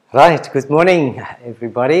Right, good morning,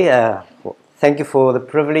 everybody. Thank you for the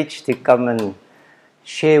privilege to come and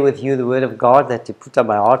share with you the Word of God that you put on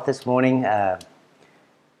my heart this morning.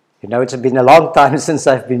 It's been a long time since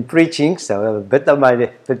I've been preaching, so I'm a bit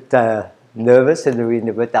nervous and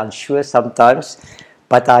a bit unsure sometimes.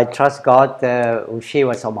 But I trust God will share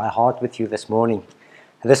what's on my heart with you this morning.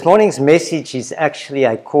 This morning's message is actually,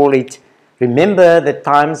 I call it, Remember the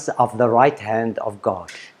Times of the Right Hand of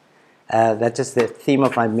God. That is the theme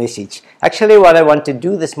of my message. Actually, what I want to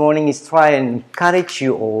do this morning is try and encourage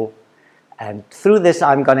you all. And through this,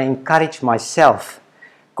 I'm going to encourage myself.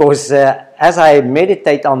 Because as I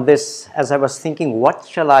meditate on this, as I was thinking, what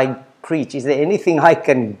shall I preach? Is there anything I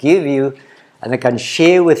can give you and I can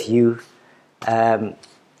share with you?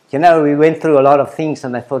 We went through a lot of things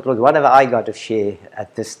and I thought, Lord, what have I got to share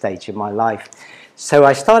at this stage in my life? So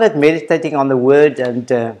I started meditating on the Word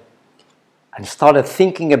and started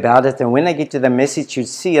thinking about it, and when I get to the message you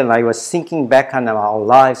see, and I was thinking back on our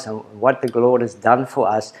lives and what the Lord has done for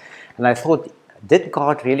us, and I thought, did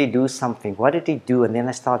God really do something? What did He do? And then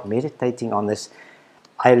I started meditating on this.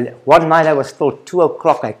 One night I was till 2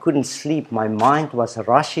 o'clock, I couldn't sleep, my mind was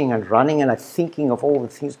rushing and running, and I'm thinking of all the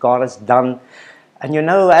things God has done. And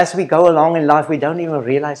as we go along in life, we don't even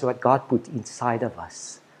realize what God put inside of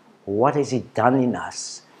us. What has He done in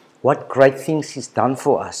us? What great things He's done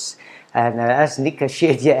for us. And as Nick has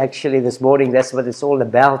shared here actually this morning, that's what it's all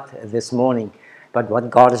about this morning. But what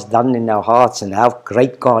God has done in our hearts and how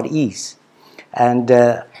great God is. And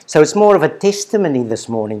so it's more of a testimony this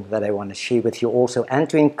morning that I want to share with you also and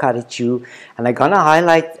to encourage you. And I'm going to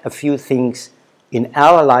highlight a few things in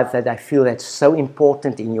our life that I feel that's so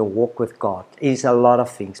important in your walk with God. It is a lot of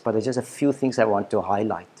things, but there's just a few things I want to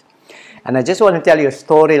highlight. And I just want to tell you a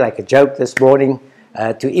story, like a joke this morning,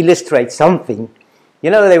 to illustrate something.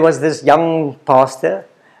 There was this young pastor.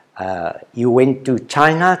 He went to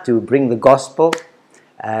China to bring the gospel,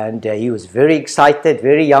 and he was very excited,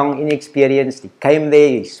 very young, inexperienced. He came there,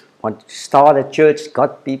 he wanted to start a church,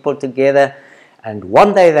 got people together, and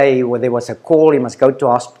one day there was a call, he must go to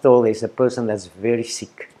hospital, there's a person that's very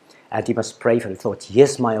sick, and he must pray for it. He thought,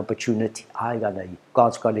 here's my opportunity,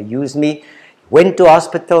 God's going to use me. He went to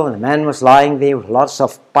hospital, and the man was lying there with lots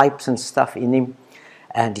of pipes and stuff in him.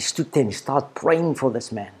 And he stood there and he started praying for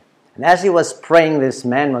this man. And as he was praying, this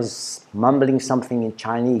man was mumbling something in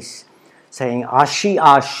Chinese, saying, Ashi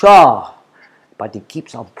Asha. But he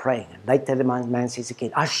keeps on praying. And later the man says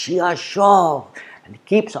again, Ashi Asha. And he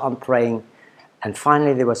keeps on praying. And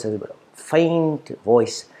finally there was a faint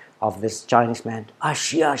voice of this Chinese man,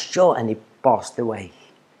 Ashi Asha. And he passed away.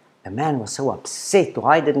 The man was so upset.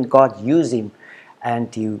 Why didn't God use him?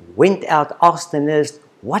 And he went out, asked the nurse,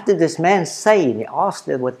 what did this man say? And he asked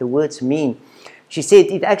her what the words mean. She said,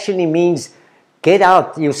 it actually means, get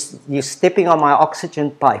out, you're stepping on my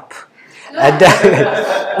oxygen pipe. And,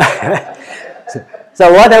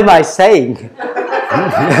 so what am I saying?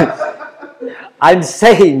 I'm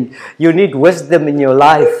saying you need wisdom in your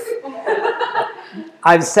life.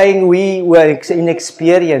 I'm saying we were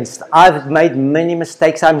inexperienced. I've made many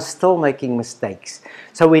mistakes. I'm still making mistakes.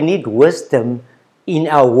 So we need wisdom in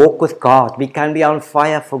our walk with God. We can be on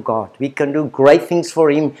fire for God. We can do great things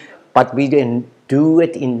for Him, but we then do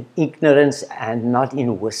it in ignorance and not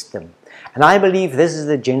in wisdom. And I believe this is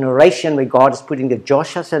the generation where God is putting the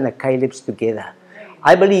Joshuas and the Calebs together.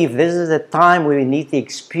 I believe this is the time where we need the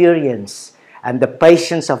experience and the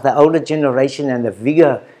patience of the older generation and the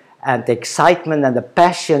vigor and the excitement and the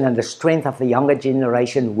passion and the strength of the younger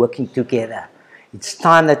generation working together. It's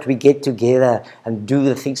time that we get together and do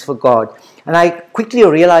the things for God. And I quickly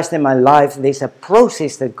realized in my life there's a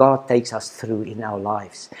process that God takes us through in our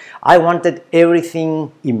lives. I wanted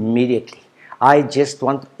everything immediately. I just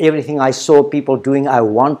want everything I saw people doing, I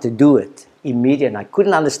want to do it immediately. I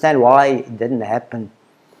couldn't understand why it didn't happen.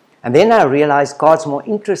 And then I realized God's more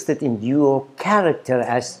interested in your character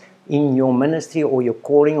as in your ministry or your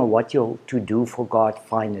calling or what you're to do for God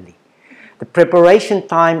finally. The preparation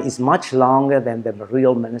time is much longer than the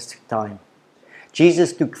real ministry time.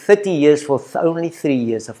 Jesus took 30 years for only 3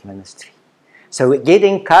 years of ministry. So get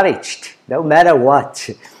encouraged, no matter what.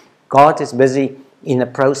 God is busy in the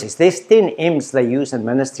process. There's 10 M's they use in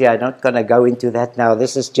ministry. I'm not going to go into that now.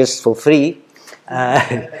 This is just for free.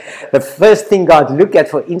 The first thing God look at,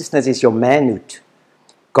 for instance, is your manhood.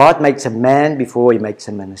 God makes a man before He makes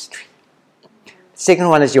a ministry. Second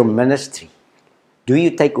one is your ministry. Do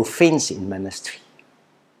you take offense in ministry?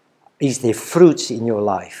 Is there fruits in your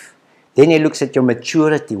life? Then He looks at your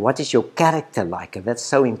maturity. What is your character like? And that's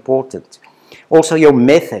so important. Also your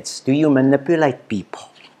methods. Do you manipulate people?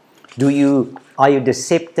 Are you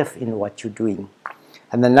deceptive in what you're doing?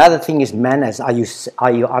 And another thing is manners. Are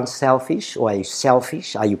you unselfish or are you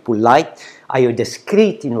selfish? Are you polite? Are you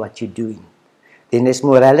discreet in what you're doing? Then there's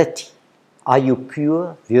morality. Are you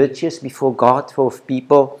pure, virtuous before God, for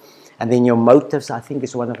people? And then your motives, I think,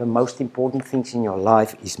 is one of the most important things in your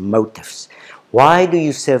life, is motives. Why do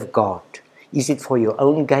you serve God? Is it for your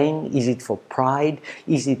own gain? Is it for pride?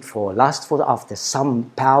 Is it for lust after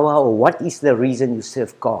some power? Or what is the reason you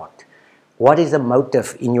serve God? What is the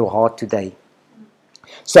motive in your heart today?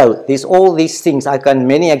 So there's all these things. I've got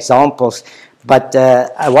many examples. But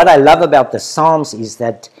what I love about the Psalms is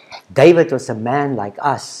that David was a man like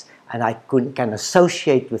us. And I can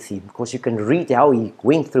associate with him because you can read how he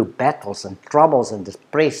went through battles and troubles and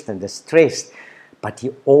depressed and distressed. But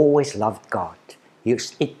he always loved God.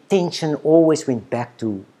 His attention always went back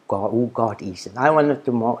to God, who God is. And I wanted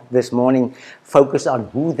to this morning focus on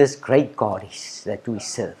who this great God is that we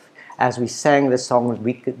serve. As we sang the song,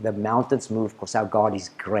 the mountains move because our God is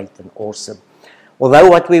great and awesome. Although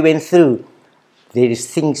what we went through, there is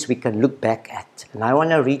things we can look back at. And I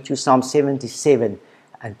want to read you Psalm 77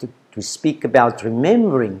 and to speak about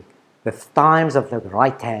remembering the times of the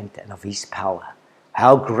right hand and of his power.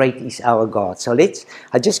 How great is our God. So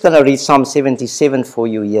I'm just going to read Psalm 77 for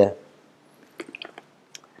you here.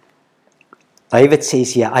 David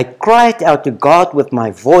says here, I cried out to God with my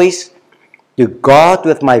voice,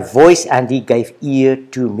 and he gave ear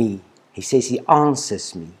to me. He says he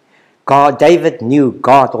answers me. David knew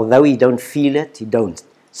God, although he don't feel it, he don't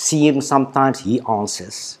see him sometimes, he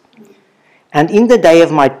answers. And in the day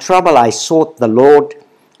of my trouble I sought the Lord.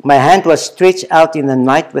 My hand was stretched out in the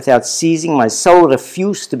night without ceasing. My soul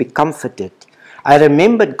refused to be comforted. I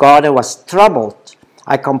remembered God, I was troubled.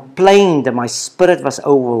 I complained and my spirit was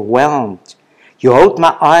overwhelmed. You hold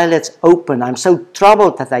my eyelids open. I'm so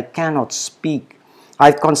troubled that I cannot speak.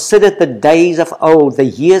 I've considered the days of old, the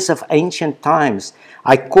years of ancient times.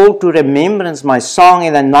 I call to remembrance my song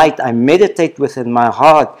in the night. I meditate within my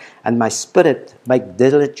heart, and my spirit make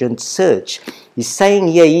diligent search. He's saying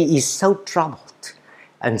here he is so troubled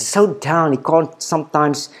and so down. He can't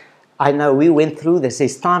sometimes, I know we went through this.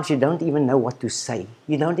 There's times you don't even know what to say.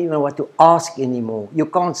 You don't even know what to ask anymore. You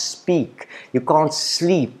can't speak. You can't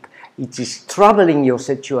sleep. It is troubling your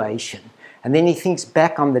situation. And then he thinks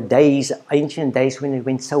back on the days, ancient days when it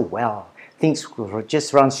went so well. Things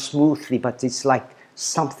just run smoothly, but it's like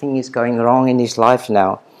something is going wrong in his life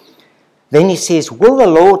now. Then he says, will the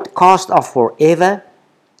Lord cast off forever?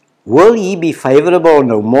 Will he be favorable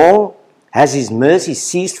no more? Has his mercy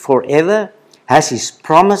ceased forever? Has his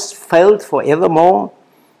promise failed forevermore?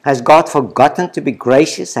 Has God forgotten to be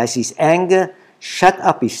gracious? Has his anger shut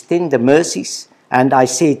up his tender mercies? And I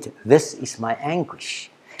said, this is my anguish.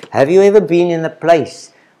 Have you ever been in a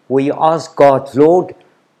place where you ask God, Lord,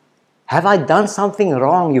 have I done something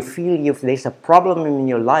wrong? You feel if there's a problem in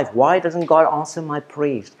your life. Why doesn't God answer my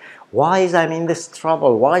prayers? Why is I'm in this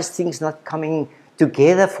trouble? Why is things not coming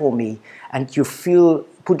together for me? And you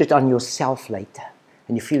put it on yourself later.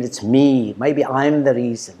 And you feel it's me. Maybe I'm the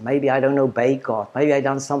reason. Maybe I don't obey God. Maybe I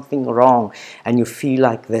done something wrong. And you feel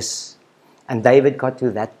like this. And David got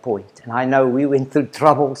to that point. And I know we went through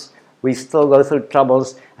troubles. We still go through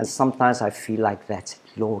troubles. And sometimes I feel like that.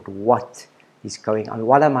 Lord, what is going on?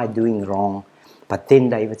 What am I doing wrong? But then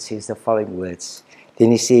David says the following words.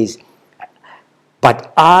 Then he says,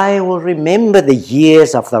 but I will remember the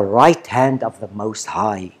years of the right hand of the Most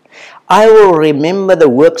High. I will remember the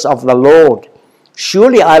works of the Lord.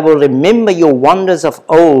 Surely I will remember your wonders of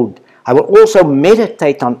old. I will also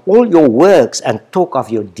meditate on all your works and talk of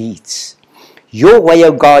your deeds. Your way,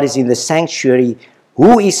 O God, is in the sanctuary.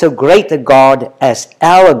 Who is so great a God as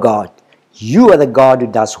our God? You are the God who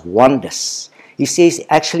does wonders. He says,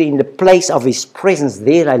 actually, in the place of his presence,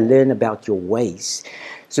 there I learn about your ways.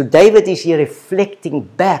 So David is here reflecting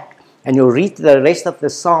back, and you'll read the rest of the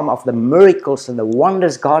psalm of the miracles and the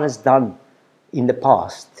wonders God has done in the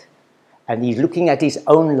past. And he's looking at his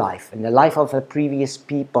own life and the life of the previous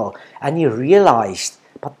people, and he realized,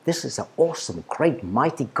 but this is an awesome, great,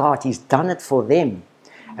 mighty God. He's done it for them.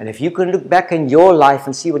 And if you can look back in your life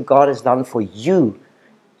and see what God has done for you,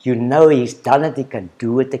 you know he's done it, he can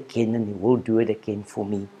do it again, and he will do it again for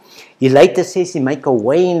me. He later says he make a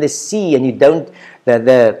way in the sea, and you don't,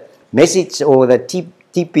 the message or the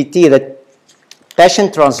TPT, the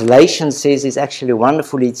Passion Translation says is actually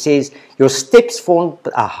wonderful. It says, your steps formed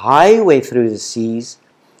a highway through the seas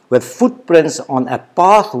with footprints on a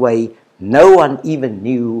pathway no one even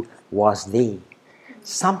knew was there.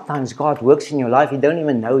 Sometimes God works in your life, you don't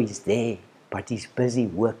even know he's there. But he's busy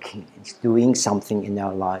working. He's doing something in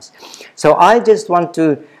our lives. So I just want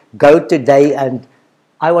to go today and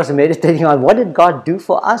I was meditating on what did God do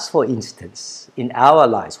for us, for instance, in our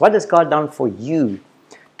lives. What has God done for you?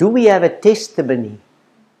 Do we have a testimony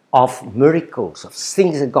of miracles, of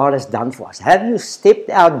things that God has done for us? Have you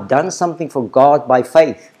stepped out, done something for God by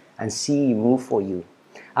faith and see Him move for you?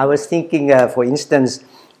 I was thinking, for instance,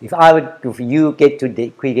 if you get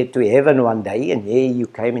to heaven one day, and here you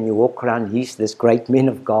came and you walk around, he's this great man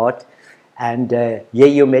of God, and here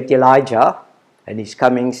you met Elijah, and he's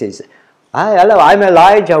coming, says, "Hi, hello, I'm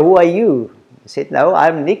Elijah, who are you?" He said, "No,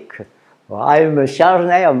 I'm Nick, or I'm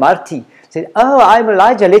Sharnay or Marty." He said, "Oh, I'm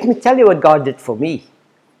Elijah, let me tell you what God did for me.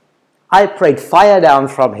 I prayed fire down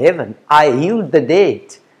from heaven, I healed the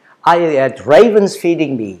dead, I had ravens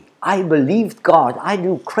feeding me, I believed God, I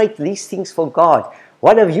do great these things for God.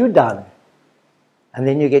 What have you done?" And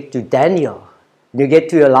then you get to Daniel, you get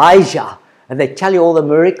to Elijah, and they tell you all the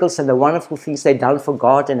miracles and the wonderful things they've done for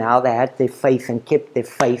God and how they had their faith and kept their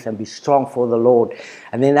faith and be strong for the Lord.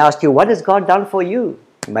 And then they ask you, what has God done for you?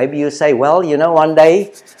 Maybe you say, well, one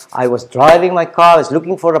day I was driving my car, I was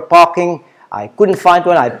looking for a parking, I couldn't find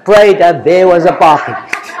one, I prayed and there was a parking.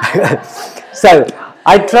 So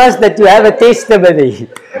I trust that you have a testimony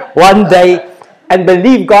one day and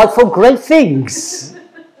believe God for great things.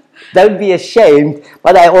 Don't be ashamed,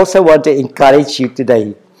 but I also want to encourage you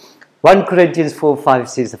today. 1 Corinthians 4:5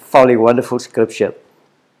 says the following wonderful scripture.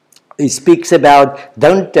 He speaks about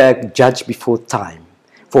don't judge before time,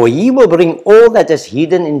 for He will bring all that is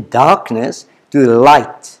hidden in darkness to the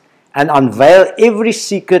light and unveil every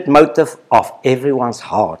secret motive of everyone's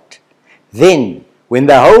heart. Then, when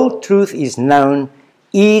the whole truth is known,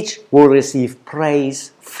 each will receive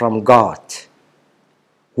praise from God.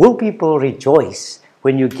 Will people rejoice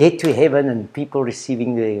when you get to heaven and people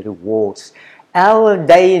receiving their rewards? Our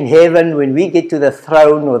day in heaven, when we get to the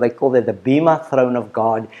throne, or they call it the Bema throne of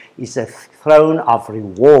God, is a throne of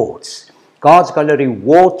rewards. God's going to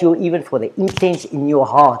reward you even for the intents in your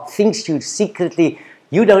heart, things you secretly,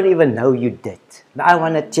 you don't even know you did. And I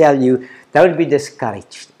want to tell you, don't be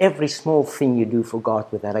discouraged. Every small thing you do for God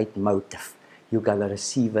with the right motive, you're going to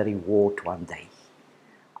receive a reward one day.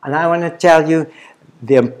 And I want to tell you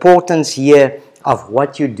the importance here of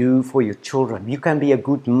what you do for your children. You can be a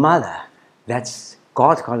good mother. That's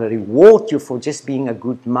God's going to reward you for just being a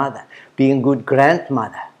good mother, being a good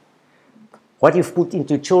grandmother. What you've put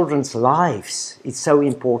into children's lives is so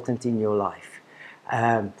important in your life.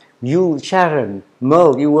 You, Sharon,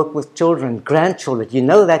 Merle, you work with children, grandchildren. You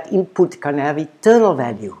know that input can have eternal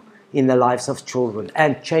value in the lives of children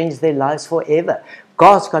and change their lives forever.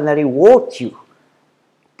 God's going to reward you.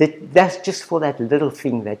 That's just for that little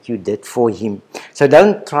thing that you did for Him. So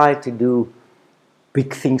don't try to do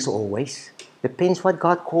big things always. Depends what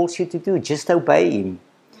God calls you to do. Just obey Him.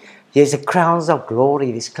 There's a crown of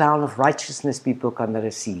glory. There's a crown of righteousness people can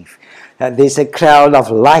receive. There's a crown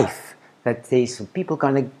of life that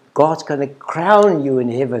God's going to crown you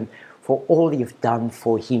in heaven for all you've done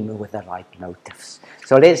for Him with the right motives.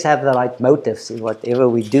 So let's have the right motives in whatever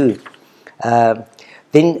we do.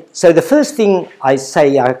 So the first thing I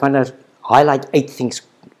say, I'm going to highlight 8 things.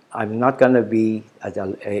 I'm not going to be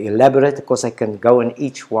elaborate because I can go on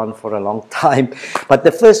each one for a long time. But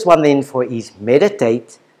the first one then is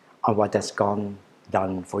meditate on what has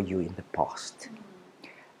done for you in the past.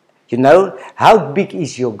 How big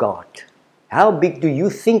is your God? How big do you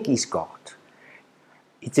think is God?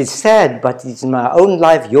 It is sad, but it's in my own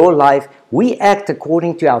life, your life. We act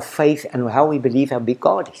according to our faith and how we believe how big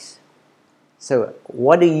God is. So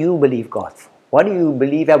what do you believe God for? What do you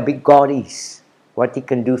believe how big God is? What He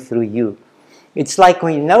can do through you? It's like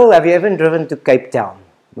have you ever driven to Cape Town?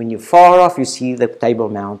 When you're far off, you see the Table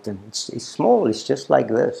Mountain. It's small, it's just like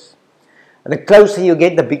this. And the closer you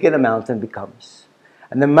get, the bigger the mountain becomes.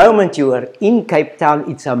 And the moment you are in Cape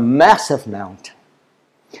Town, it's a massive mountain.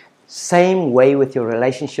 Same way with your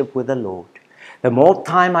relationship with the Lord. The more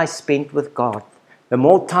time I spend with God, the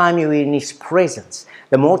more time you're in His presence,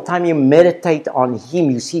 the more time you meditate on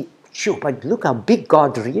Him, you see, sure, but look how big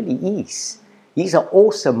God really is. He's an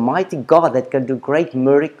awesome, mighty God that can do great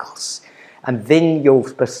miracles. And then your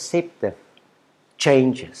perceptive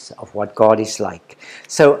changes of what God is like.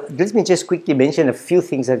 So let me just quickly mention a few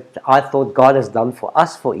things that I thought God has done for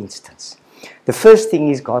us, for instance. The first thing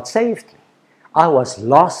is God saved me. I was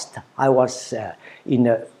lost. I was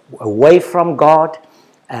away from God.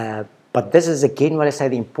 But this is again what I say,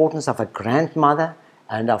 the importance of a grandmother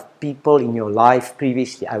and of people in your life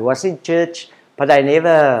previously. I was in church, but I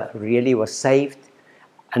never really was saved.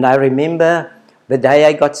 And I remember the day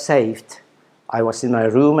I got saved, I was in my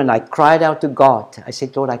room and I cried out to God. I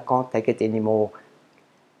said, Lord, I can't take it anymore.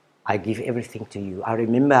 I give everything to you. I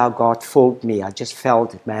remember how God filled me. I just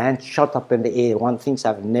felt it. My hand shot up in the air. One thing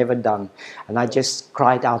I've never done. And I just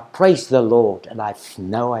cried out, praise the Lord. And I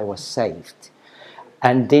know I was saved.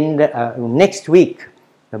 And then next week,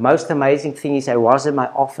 the most amazing thing is I was in my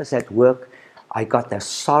office at work. I got the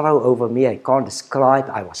sorrow over me. I can't describe.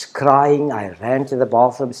 I was crying. I ran to the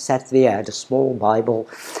bathroom, sat there. I had a small Bible.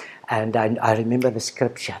 And I remember the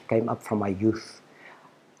scripture came up from my youth.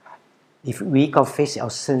 If we confess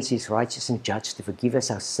our sins, He is righteous and just to forgive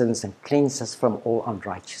us our sins and cleanse us from all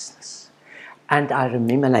unrighteousness. And I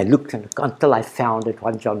remember, and I looked until I found it,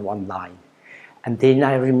 1 John 1:9. And then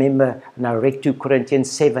I remember, and I read 2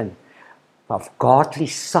 Corinthians 7, of godly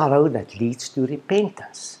sorrow that leads to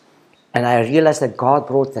repentance. And I realized that God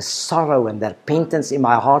brought the sorrow and the repentance in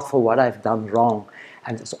my heart for what I've done wrong.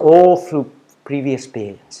 And it's all through previous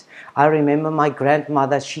parents. I remember my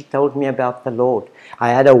grandmother, she told me about the Lord. I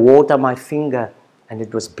had a wart on my finger and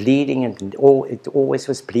it was bleeding and it always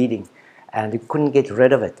was bleeding and you couldn't get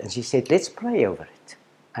rid of it. And she said, let's pray over it.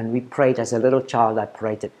 And we prayed. As a little child, I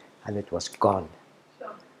prayed it and it was gone.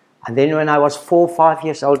 And then when I was 4 or 5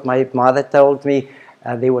 years old, my mother told me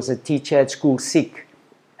there was a teacher at school sick.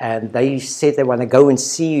 And they said they want to go and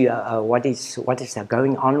see what is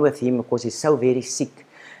going on with him because he's so very sick.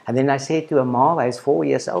 And then I said to her, Mom, I was 4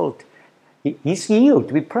 years old. He's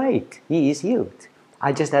healed. We prayed. He is healed.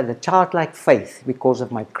 I just had a childlike faith because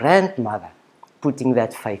of my grandmother putting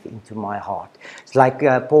that faith into my heart. It's like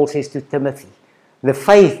Paul says to Timothy, the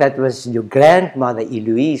faith that was your grandmother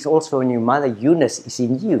Eloise, also in your mother Eunice, is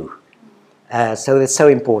in you. So that's so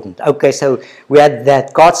important. Okay, so we had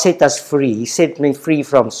that. God set us free. He set me free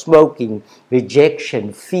from smoking,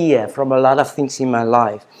 rejection, fear, from a lot of things in my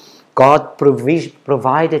life. God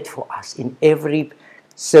provided for us in every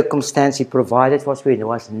circumstance. He provided for us. We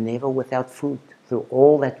was never without food through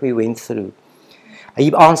all that we went through.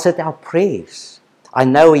 He answered our prayers. I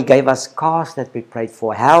know He gave us cars that we prayed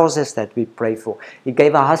for, houses that we prayed for. He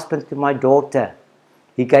gave a husband to my daughter.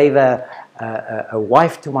 He gave a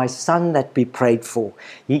wife to my son that we prayed for.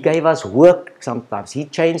 He gave us work sometimes. He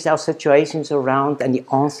changed our situations around and He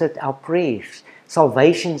answered our prayers.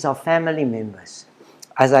 Salvations of family members.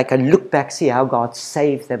 As I can look back, see how God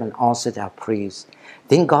saved them and answered our prayers.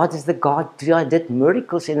 Then God is the God who did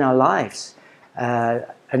miracles in our lives.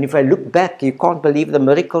 And if I look back, you can't believe the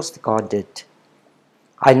miracles that God did.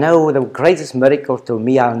 I know the greatest miracle to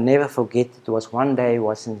me, I'll never forget. It was one day, I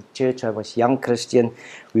was in church, I was a young Christian.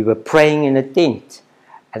 We were praying in a tent.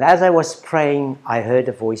 And as I was praying, I heard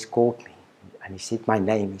a voice called me. And he said my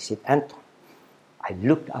name. He said, Anton. I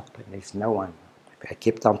looked up and there's no one. I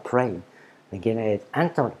kept on praying. Again, I had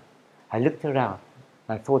Anton. I looked around.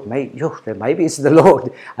 I thought, maybe it's the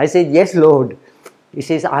Lord. I said, yes, Lord. He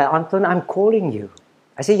says, Anton, I'm calling you.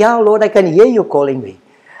 I said, yeah, Lord, I can hear you calling me.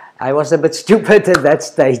 I was a bit stupid at that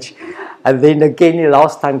stage. And then again, the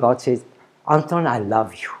last time God said, Anton, I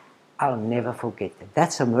love you. I'll never forget it.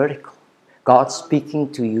 That's a miracle. God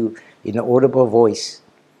speaking to you in an audible voice.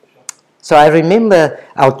 So I remember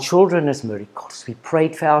our children as miracles. We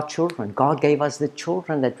prayed for our children. God gave us the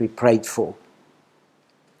children that we prayed for.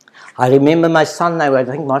 I remember my son, I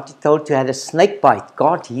think Marty told you, had a snake bite.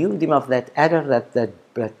 God healed him of that adder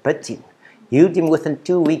that bit him. Healed him within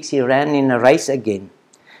 2 weeks. He ran in a race again.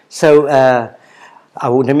 So I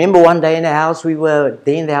would remember one day in the house, we were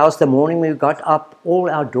there in the house the morning we got up, all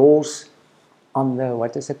our doors on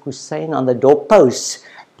the doorposts,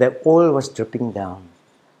 the oil was dripping down.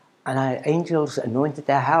 And our angels anointed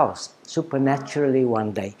our house supernaturally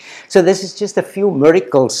one day. So this is just a few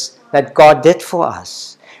miracles that God did for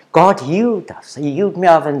us. God healed us. He healed me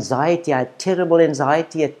of anxiety. I had terrible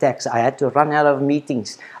anxiety attacks. I had to run out of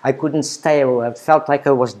meetings. I couldn't stay. I felt like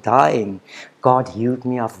I was dying. God healed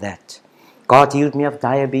me of that. God healed me of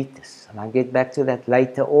diabetes. And I'll get back to that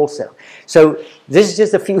later also. So this is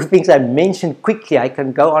just a few things I mentioned quickly. I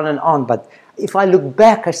can go on and on. But if I look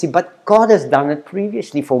back, I see, but God has done it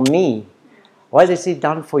previously for me. What has He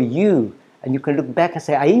done for you? And you can look back and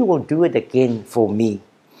say, He will do it again for me.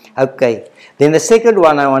 Okay, then the second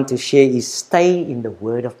one I want to share is stay in the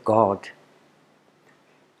Word of God.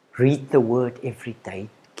 Read the Word every day.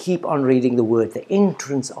 Keep on reading the Word. The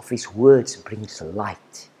entrance of His words brings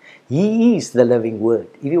light. He is the living Word.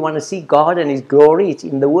 If you want to see God and His glory, it's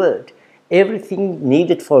in the Word. Everything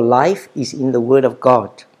needed for life is in the Word of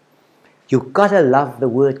God. You've got to love the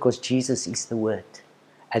Word because Jesus is the Word.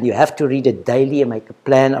 And you have to read it daily and make a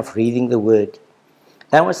plan of reading the Word.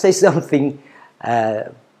 Now I want to say something.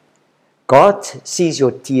 God sees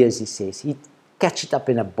your tears, He says. He catch it up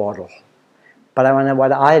in a bottle. But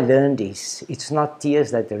what I learned is, it's not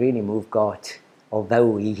tears that really move God,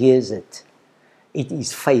 although He hears it. It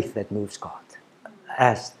is faith that moves God,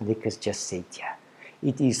 as Nick has just said here.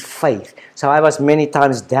 It is faith. So I was many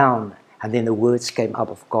times down, and then the words came up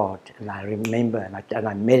of God, and I remember, and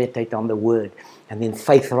I meditate on the word, and then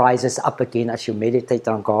faith rises up again as you meditate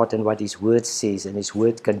on God and what His word says and His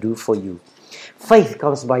word can do for you. Faith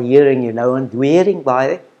comes by hearing, and hearing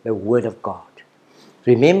by the word of God.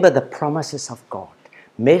 Remember the promises of God.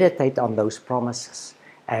 Meditate on those promises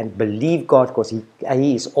and believe God, because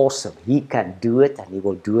He is awesome. He can do it, and He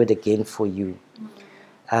will do it again for you.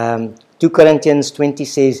 2 Corinthians 20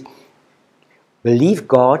 says, believe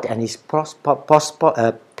God and His prophets,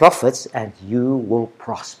 and you will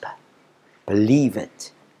prosper. Believe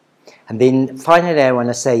it. And then finally I want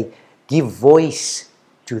to say, give a voice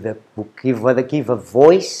to the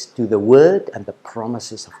word and the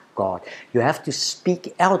promises of God. You have to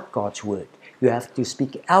speak out God's word. You have to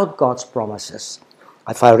speak out God's promises.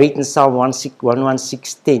 If I read in Psalm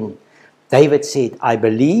 116:10, David said, I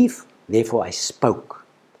believe, therefore I spoke.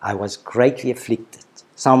 I was greatly afflicted.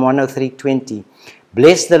 Psalm 103:20,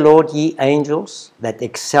 bless the Lord, ye angels, that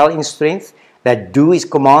excel in strength, that do His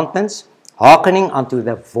commandments, hearkening unto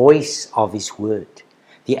the voice of His word.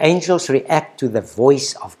 The angels react to the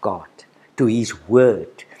voice of God, to His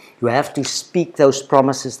word. You have to speak those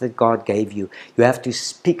promises that God gave you. You have to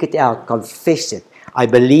speak it out, confess it. I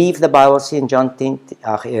believe, the Bible says in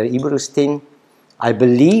Hebrews 10, I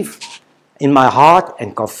believe in my heart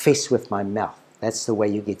and confess with my mouth. That's the way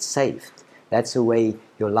you get saved. That's the way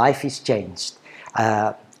your life is changed.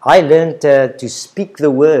 I learned to speak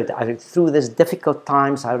the word through these difficult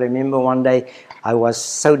times. I remember one day I was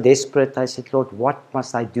so desperate. I said, Lord, what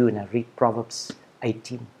must I do? And I read Proverbs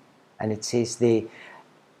 18. And it says there,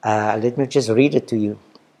 let me just read it to you.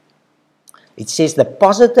 It says, the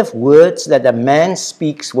positive words that a man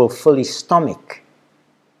speaks will fill his stomach.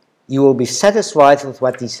 He will be satisfied with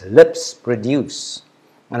what his lips produce.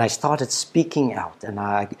 And I started speaking out. And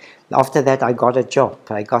after that, I got a job.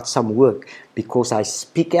 I got some work because I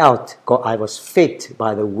speak out. I was fed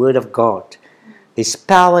by the word of God. There's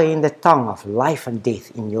power in the tongue, of life and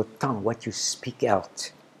death in your tongue, what you speak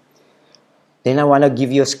out. Then I want to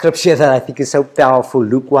give you a scripture that I think is so powerful.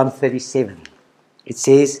 Luke 1:37. It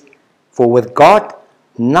says, for with God,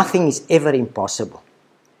 nothing is ever impossible.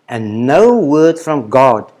 And no word from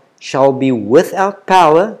God shall be without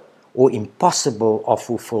power or impossible of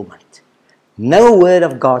fulfillment. No word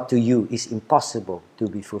of God to you is impossible to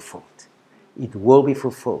be fulfilled. It will be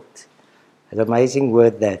fulfilled. An amazing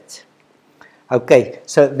word that. Okay,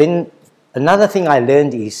 so then another thing I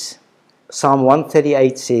learned is Psalm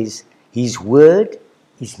 138 says, His word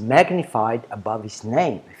is magnified above His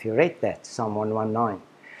name. If you read that, Psalm 119.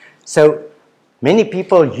 So many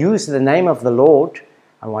people use the name of the Lord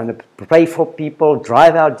and want to pray for people,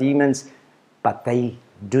 drive out demons, but they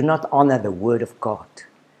do not honor the word of God.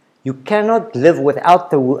 You cannot live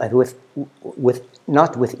without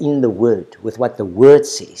not within the word, with what the word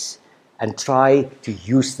says, and try to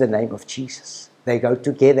use the name of Jesus. They go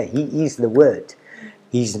together. He is the word.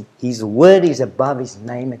 His word is above His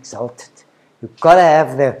name exalted. You've got to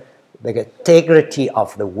have the integrity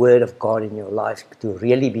of the word of God in your life to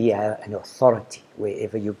really be an authority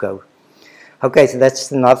wherever you go. Okay, so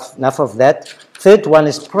that's enough of that. Third one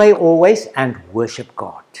is pray always and worship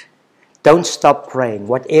God. Don't stop praying.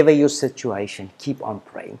 Whatever your situation, keep on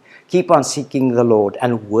praying. Keep on seeking the Lord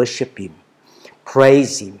and worship Him.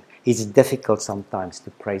 Praise Him. It's difficult sometimes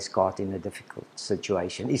to praise God in a difficult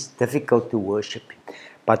situation. It's difficult to worship Him.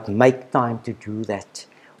 But make time to do that.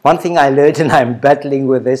 One thing I learned, and I'm battling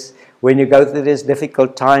with this, when you go through this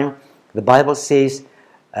difficult time, the Bible says,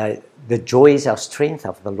 the joy is our strength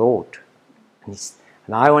of the Lord.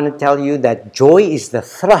 And I want to tell you that joy is the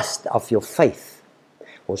thrust of your faith.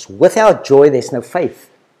 Because without joy, there's no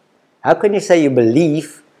faith. How can you say you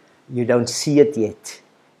believe, you don't see it yet?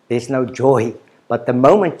 There's no joy. But the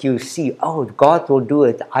moment you see, oh, God will do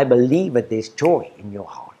it, I believe it, there's joy in your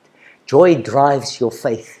heart. Joy drives your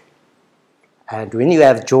faith. And when you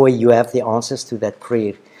have joy, you have the answers to that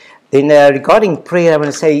prayer. Then regarding prayer, I want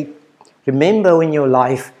to say, remember in your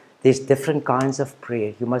life, there's different kinds of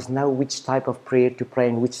prayer. You must know which type of prayer to pray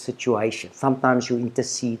in which situation. Sometimes you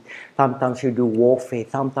intercede. Sometimes you do warfare.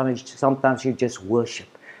 Sometimes you just worship.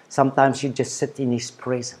 Sometimes you just sit in His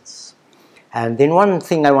presence. And then one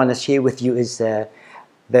thing I want to share with you is the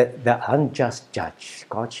unjust judge.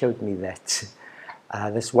 God showed me that.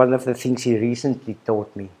 That's one of the things He recently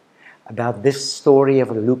taught me. About this story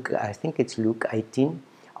of Luke, I think it's Luke 18,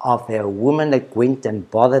 of a woman that went and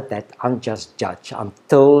bothered that unjust judge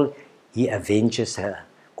until he avenges her.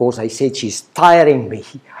 Of course, I said, she's tiring me.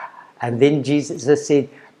 And then Jesus said,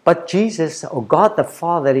 But Jesus, or God the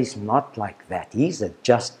Father, is not like that. He's a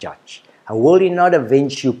just judge. And will He not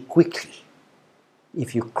avenge you quickly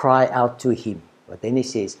if you cry out to Him? But then He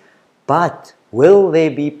says, but will there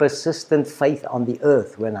be persistent faith on the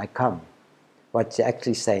earth when I come? What's He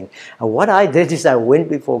actually saying? And what I did is I went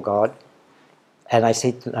before God, and I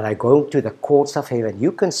said, and I go to the courts of heaven.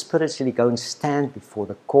 You can spiritually go and stand before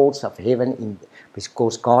the courts of heaven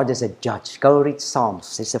because God is a judge. Go read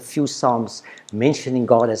Psalms. There's a few Psalms mentioning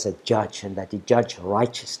God as a judge and that He judged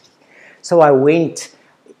righteously. So I went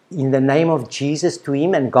in the name of Jesus to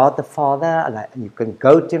Him and God the Father. And you can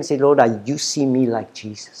go to Him and say, Lord, you see me like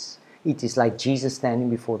Jesus. It is like Jesus standing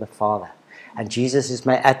before the Father. And Jesus is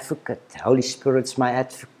my advocate. The Holy Spirit's my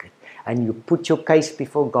advocate. And you put your case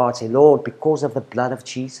before God. Say, Lord, because of the blood of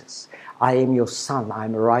Jesus, I am your son.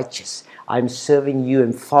 I'm righteous. I'm serving you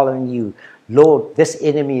and following you. Lord, this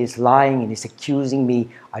enemy is lying and is accusing me.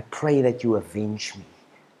 I pray that you avenge me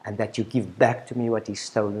and that you give back to me what is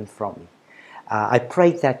stolen from me. I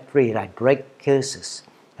prayed that prayer. I break curses.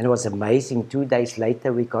 And it was amazing. 2 days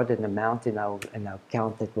later, we got an amount in our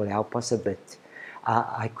account that will help us a bit.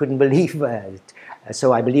 I couldn't believe it.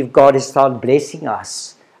 So I believe God has started blessing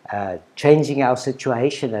us. Changing our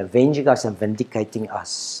situation, avenging us and vindicating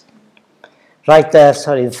us. Right,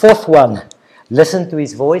 the fourth one, listen to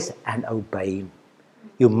His voice and obey Him.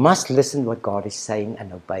 You must listen what God is saying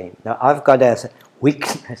and obey Him. Now, I've got a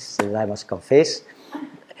weakness that I must confess,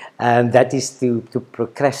 and that is to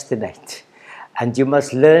procrastinate. And you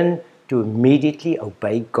must learn to immediately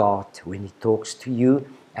obey God when He talks to you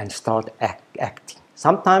and start acting.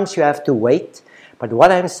 Sometimes you have to wait, but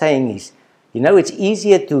what I'm saying is, it's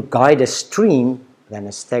easier to guide a stream than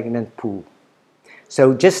a stagnant pool.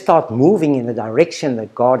 So just start moving in the direction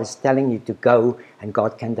that God is telling you to go, and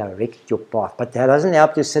God can direct your path. But that doesn't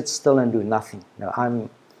help you sit still and do nothing. No,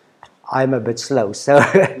 I'm a bit slow, so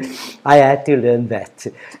I had to learn that.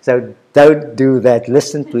 So don't do that.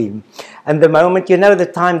 Listen to Him. And the moment,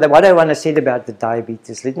 the time that what I want to say about the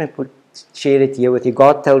diabetes, let me share it here with you.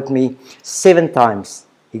 God told me 7 times.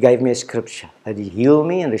 He gave me a scripture that He healed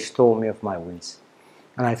me and restored me of my wounds.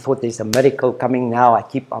 And I thought there's a miracle coming now. I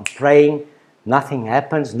keep on praying. Nothing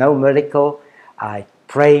happens. No miracle. I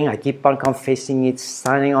praying. I keep on confessing it.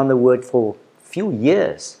 Standing on the word for a few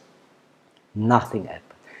years. Nothing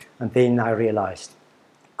happened. And then I realized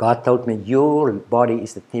God told me, your body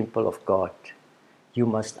is the temple of God.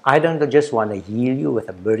 I don't just want to heal you with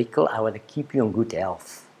a miracle. I want to keep you in good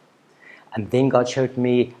health. And then God showed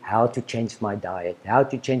me how to change my diet, how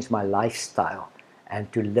to change my lifestyle, and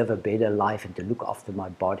to live a better life and to look after my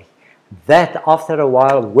body. That, after a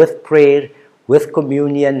while, with prayer, with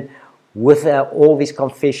communion, with all these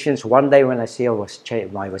confessions, one day when I say I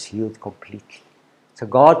was healed completely. So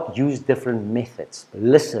God used different methods.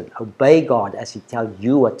 Listen, obey God as He tells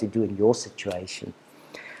you what to do in your situation.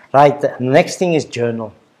 Right, the next thing is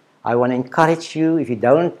journal. I want to encourage you, if you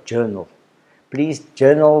don't journal, please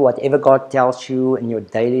journal whatever God tells you in your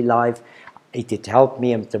daily life. It did help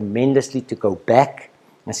me tremendously to go back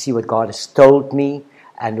and see what God has told me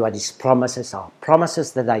and what His promises are.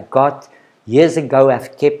 Promises that I got years ago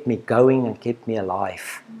have kept me going and kept me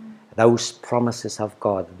alive. Those promises of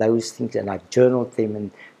God, those things, and I've journaled them.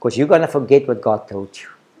 And because you're going to forget what God told you.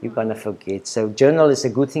 You're going to forget. So journal is a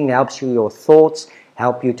good thing. It helps you, your thoughts,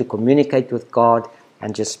 help you to communicate with God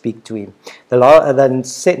and just speak to Him.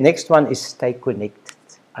 The next one is stay connected.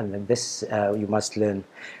 And this you must learn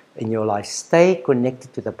in your life. Stay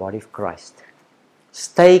connected to the body of Christ.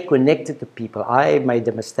 Stay connected to people. I made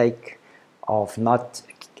the mistake of not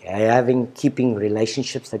keeping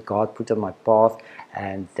relationships that God put on my path,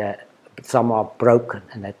 and some are broken,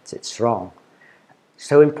 and it's wrong.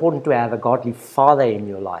 So important to have a godly father in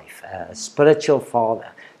your life, a spiritual father,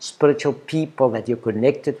 spiritual people that you're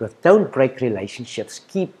connected with. Don't break relationships.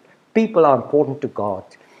 People are important to God.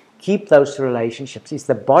 Keep those relationships. It's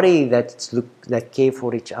the body that care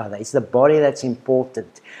for each other. It's the body that's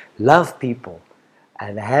important. Love people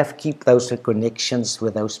and keep those connections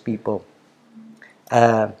with those people.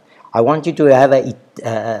 I want you to have a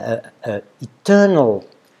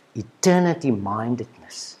eternity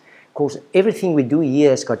mindedness. Because everything we do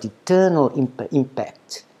here has got eternal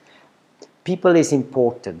impact. People is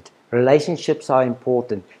important. Relationships are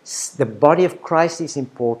important. The body of Christ is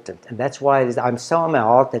important. And that's why I'm so on my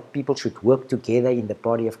heart that people should work together in the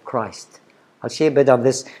body of Christ. I'll share a bit of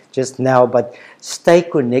this just now, but stay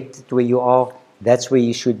connected where you are. That's where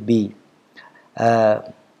you should be.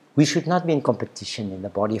 We should not be in competition in the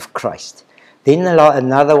body of Christ. Then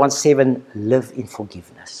another one, 7, live in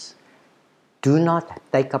forgiveness. Do not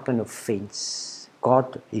take up an offense.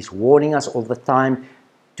 God is warning us all the time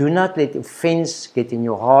Do not let offense get in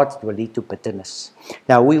your heart. It will lead to bitterness.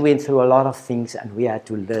 Now, we went through a lot of things and we had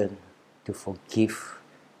to learn to forgive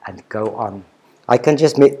and go on. I can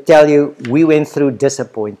just tell you, we went through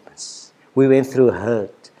disappointments. We went through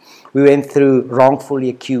hurt. We went through wrongfully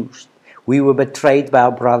accused. We were betrayed by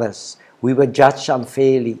our brothers. We were judged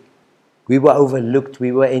unfairly. We were overlooked.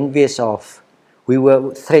 We were envious of. We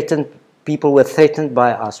were threatened. People were threatened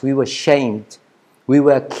by us. We were shamed. We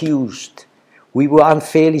were accused. We were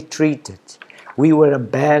unfairly treated. We were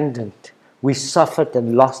abandoned. We suffered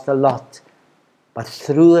and lost a lot. But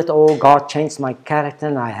through it all, God changed my character,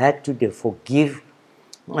 and I had to forgive,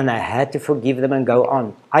 and I had to forgive them and go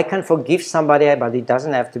on. I can forgive somebody, but it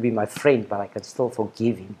doesn't have to be my friend, but I can still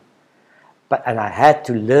forgive him. And I had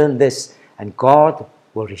to learn this, and God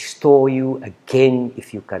will restore you again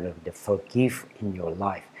if you can forgive in your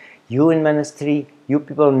life. You in ministry, you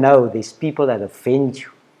people know there's people that offend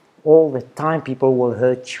you. All the time people will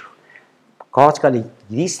hurt you. God's got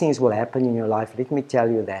these things will happen in your life. Let me tell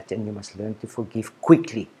you that, and you must learn to forgive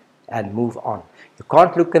quickly and move on. You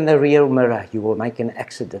can't look in the rear mirror. You will make an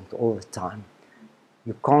accident all the time.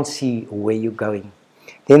 You can't see where you're going.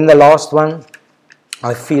 Then the last one,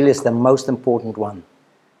 I feel, is the most important one.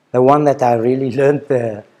 The one that I really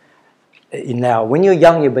learned now. When you're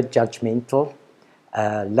young, you're a bit judgmental.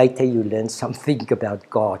 Later, you learn something about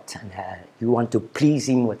God, and you want to please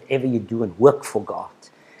Him, whatever you do, and work for God.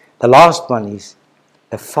 The last one is,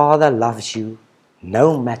 the Father loves you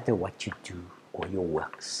no matter what you do or your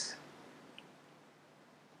works.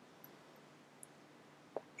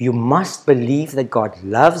 You must believe that God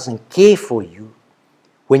loves and cares for you.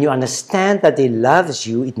 When you understand that He loves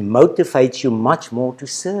you, it motivates you much more to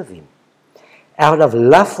serve Him, out of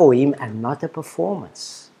love for Him and not a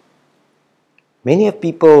performance. Many of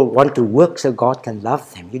people want to work so God can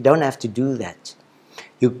love them. You don't have to do that.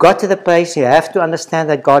 You got to the place you have to understand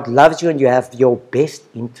that God loves you and you have your best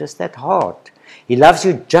interest at heart. He loves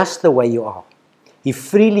you just the way you are. He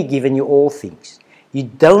freely given you all things. You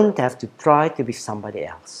don't have to try to be somebody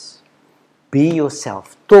else. Be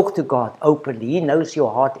yourself. Talk to God openly. He knows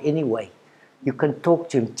your heart anyway. You can talk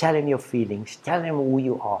to Him, tell Him your feelings, tell Him who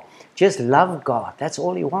you are. Just love God. That's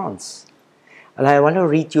all He wants. And I want to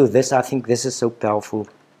read you this. I think this is so powerful.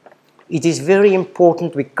 It is very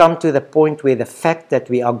important we come to the point where the fact that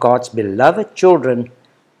we are God's beloved children,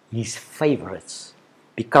 His favorites,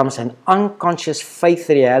 becomes an unconscious faith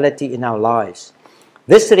reality in our lives.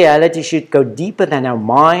 This reality should go deeper than our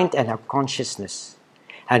mind and our consciousness,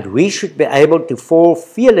 and we should be able to fall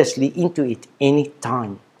fearlessly into it any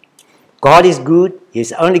time. God is good. He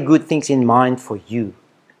has only good things in mind for you.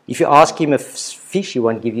 If you ask Him a fish, He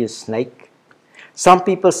won't give you a snake. Some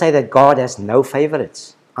people say that God has no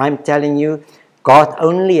favorites. I'm telling you, God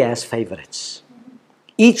only has favorites.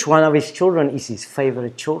 Each one of His children is His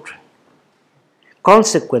favorite children.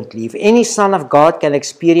 Consequently, if any son of God can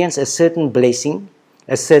experience a certain blessing,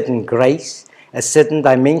 a certain grace, a certain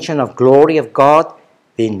dimension of glory of God,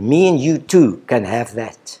 then me and you too can have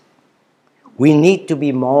that. We need to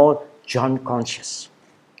be more John conscious.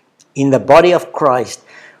 In the body of Christ,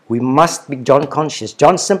 we must be John conscious.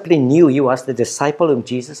 John simply knew he was the disciple whom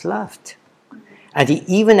Jesus loved. And he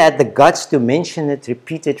even had the guts to mention it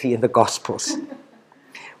repeatedly in the Gospels.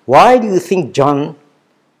 Why do you think John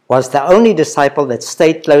was the only disciple that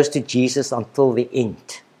stayed close to Jesus until the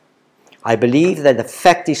end? I believe that the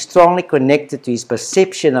fact is strongly connected to his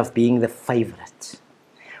perception of being the favorite.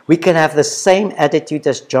 We can have the same attitude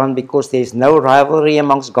as John because there is no rivalry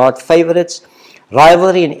amongst God's favorites.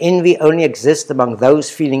 Rivalry and envy only exist among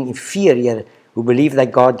those feeling inferior who believe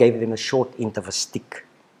that God gave them a short end of a stick.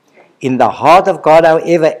 In the heart of God,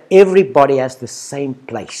 however, everybody has the same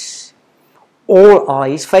place. All are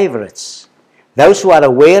His favorites. Those who are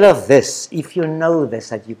aware of this, if you know this,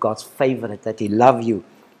 that you're God's favorite, that He loves you,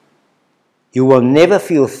 you will never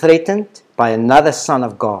feel threatened by another son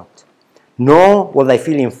of God, nor will they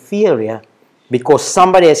feel inferior because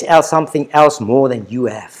somebody has something else more than you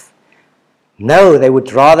have. No, they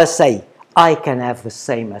would rather say, I can have the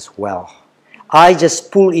same as well. I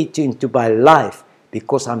just pull it into my life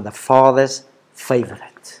because I'm the Father's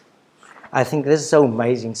favorite. I think this is so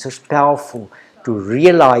amazing, so powerful to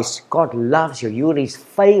realize God loves you. You're His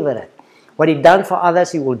favorite. What He done for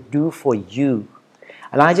others, He will do for you.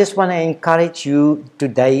 And I just want to encourage you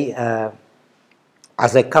today,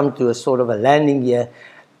 as I come to a sort of a landing here,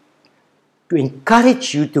 to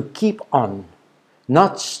encourage you to keep on,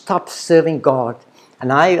 not stop serving God. And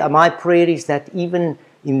my prayer is that even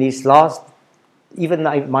in this last, even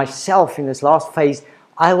myself in this last phase,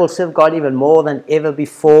 I will serve God even more than ever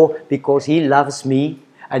before because He loves me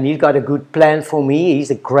and He's got a good plan for me.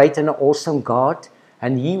 He's a great and awesome God.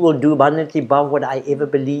 and He will do abundantly above what I ever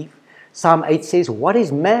believe. Psalm 8 says, what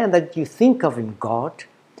is man that you think of him, God?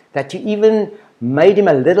 That you even made him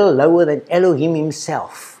a little lower than Elohim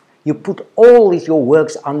himself. You put all your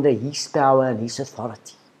works under His power and His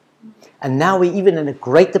authority. And now we're even in a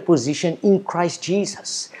greater position in Christ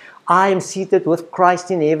Jesus. I am seated with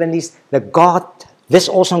Christ in heaven. Is the God, this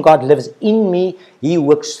awesome God lives in me. He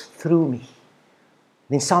works through me.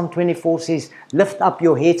 Then Psalm 24 says, lift up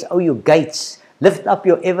your heads, O you gates. Lift up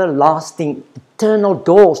your everlasting, eternal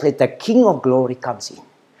doors. Let the King of glory comes in.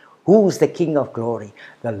 Who is the King of glory?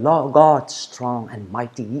 The Lord God strong and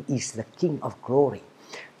mighty. He is the King of glory.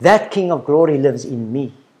 That King of glory lives in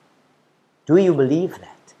me. Do you believe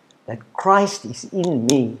that? That Christ is in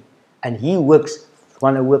me and He want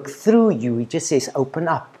to work through you. He just says, open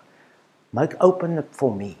up. Open up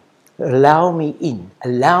for me. Allow me in.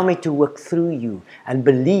 Allow me to work through you and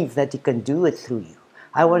believe that He can do it through you.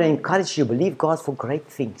 I want to encourage you, believe God for great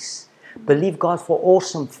things. Believe God for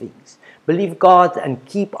awesome things. Believe God and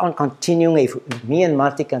keep on continuing. If me and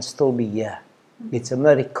Marty can still be here, it's a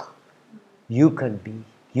miracle. You can be.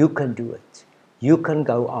 You can do it. You can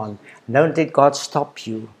go on. Don't let God stop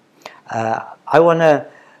you. I want to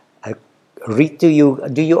read to you.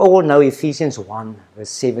 Do you all know Ephesians 1 verse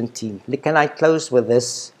 17? Can I close with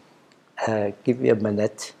this? Give me a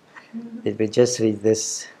minute. Let me just read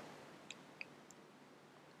this.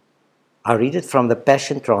 I read it from the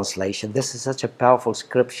Passion Translation. This is such a powerful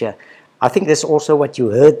scripture. I think that's also what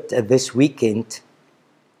you heard this weekend.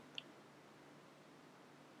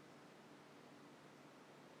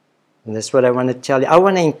 And that's what I want to tell you. I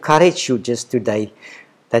want to encourage you just today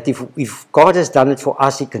that if God has done it for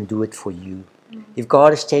us, He can do it for you. If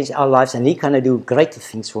God has changed our lives, and He can do greater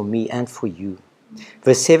things for me and for you.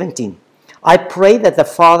 Verse 17. I pray that the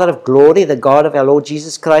Father of glory, the God of our Lord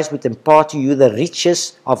Jesus Christ, would impart to you the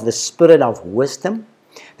riches of the Spirit of wisdom,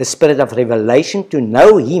 the Spirit of revelation, to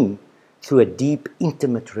know Him through a deep,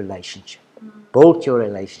 intimate relationship. Build your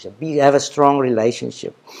relationship. Have a strong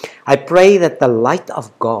relationship. I pray that the light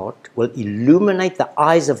of God will illuminate the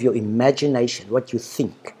eyes of your imagination, what you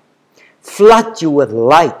think. Flood you with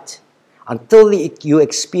light until you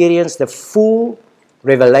experience the full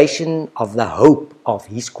revelation of the hope of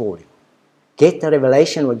His calling. Get the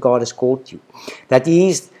revelation what God has called you. That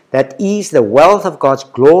is the wealth of God's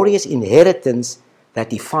glorious inheritance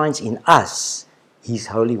that He finds in us, His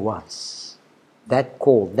holy ones. That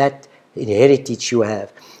call, that heritage you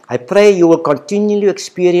have. I pray you will continually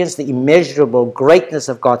experience the immeasurable greatness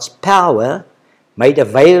of God's power made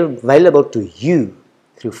available to you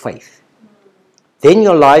through faith. Then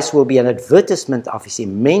your lives will be an advertisement of His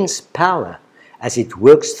immense power as it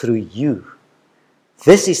works through you.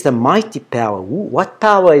 This is the mighty power. What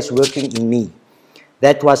power is working in me?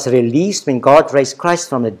 That was released when God raised Christ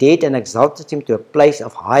from the dead and exalted Him to a place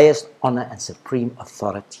of highest honor and supreme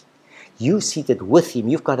authority. You seated with Him.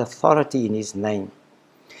 You've got authority in His name.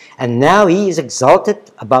 And now He is exalted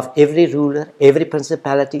above every ruler, every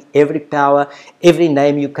principality, every power, every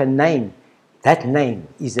name you can name. That name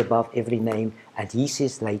is above every name. And He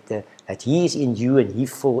says later that He is in you and He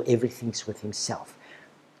fills everything with Himself.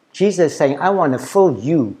 Jesus is saying, I want to fill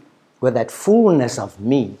you with that fullness of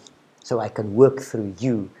me so I can work through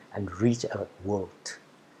you and reach a world.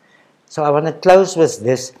 So I want to close with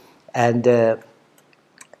this, and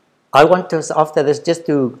I want us after this just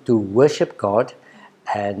to worship God,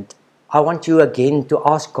 and I want you again to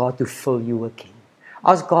ask God to fill you again.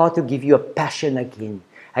 Ask God to give you a passion again,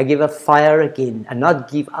 and give a fire again, and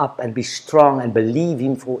not give up, and be strong and believe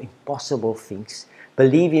Him for impossible things.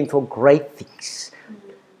 Believe Him for great things.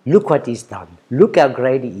 Look what He's done. Look how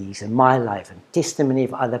great He is in my life and testimony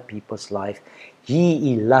of other people's life.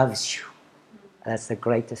 He loves you. That's the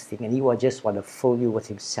greatest thing. And He will just want to fill you with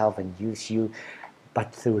Himself and use you,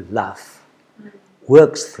 but through love.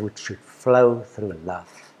 Works through, should flow through love.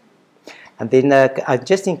 And then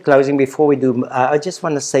just in closing, before we do, I just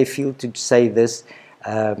want to say this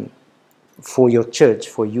for your church,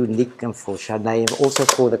 for you, Nick, and for Shanae, and also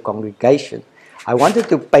for the congregation. I wanted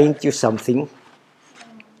to paint you something,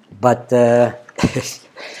 but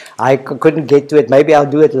I couldn't get to it. Maybe I'll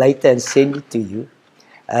do it later and send it to you.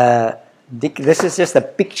 This is just a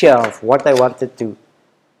picture of what I wanted to.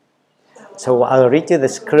 So I'll read you the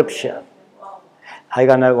scripture. I'm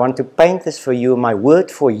going to want to paint this for you. My word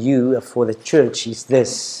for you, for the church, is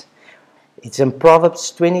this. It's in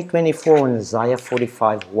Proverbs 20:24 and Isaiah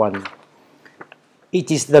 45:1. It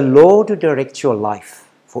is the Lord who directs your life.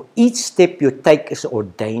 For each step you take is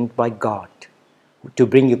ordained by God to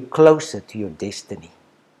bring you closer to your destiny.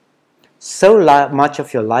 So much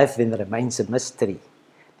of your life then remains a mystery.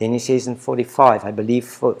 Then he says in 45, I believe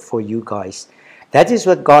for you guys, That is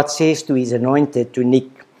what God says to his anointed, to Nick,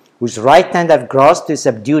 whose right hand I've grasped to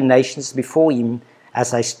subdue nations before him,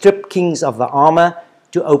 as I strip kings of the armor,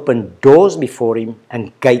 to open doors before him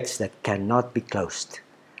and gates that cannot be closed.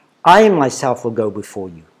 I myself will go before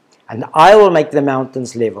you, and I will make the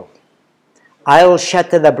mountains level. I will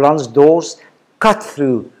shatter the bronze doors, cut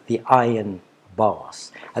through the iron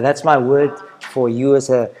bars. And that's my word for you as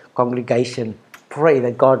a congregation. Pray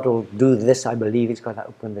that God will do this. I believe He's going to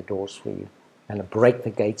open the doors for you and break the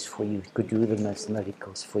gates for you. He could do the most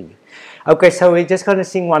miracles for you. Okay, so we're just going to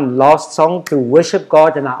sing one last song to worship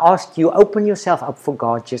God. And I ask you, open yourself up for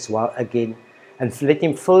God just again. And let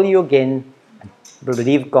Him fill you again. And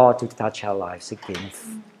believe God to touch our lives again.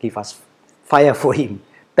 Give us fire for Him,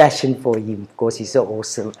 passion for Him, because He's so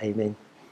awesome. Amen.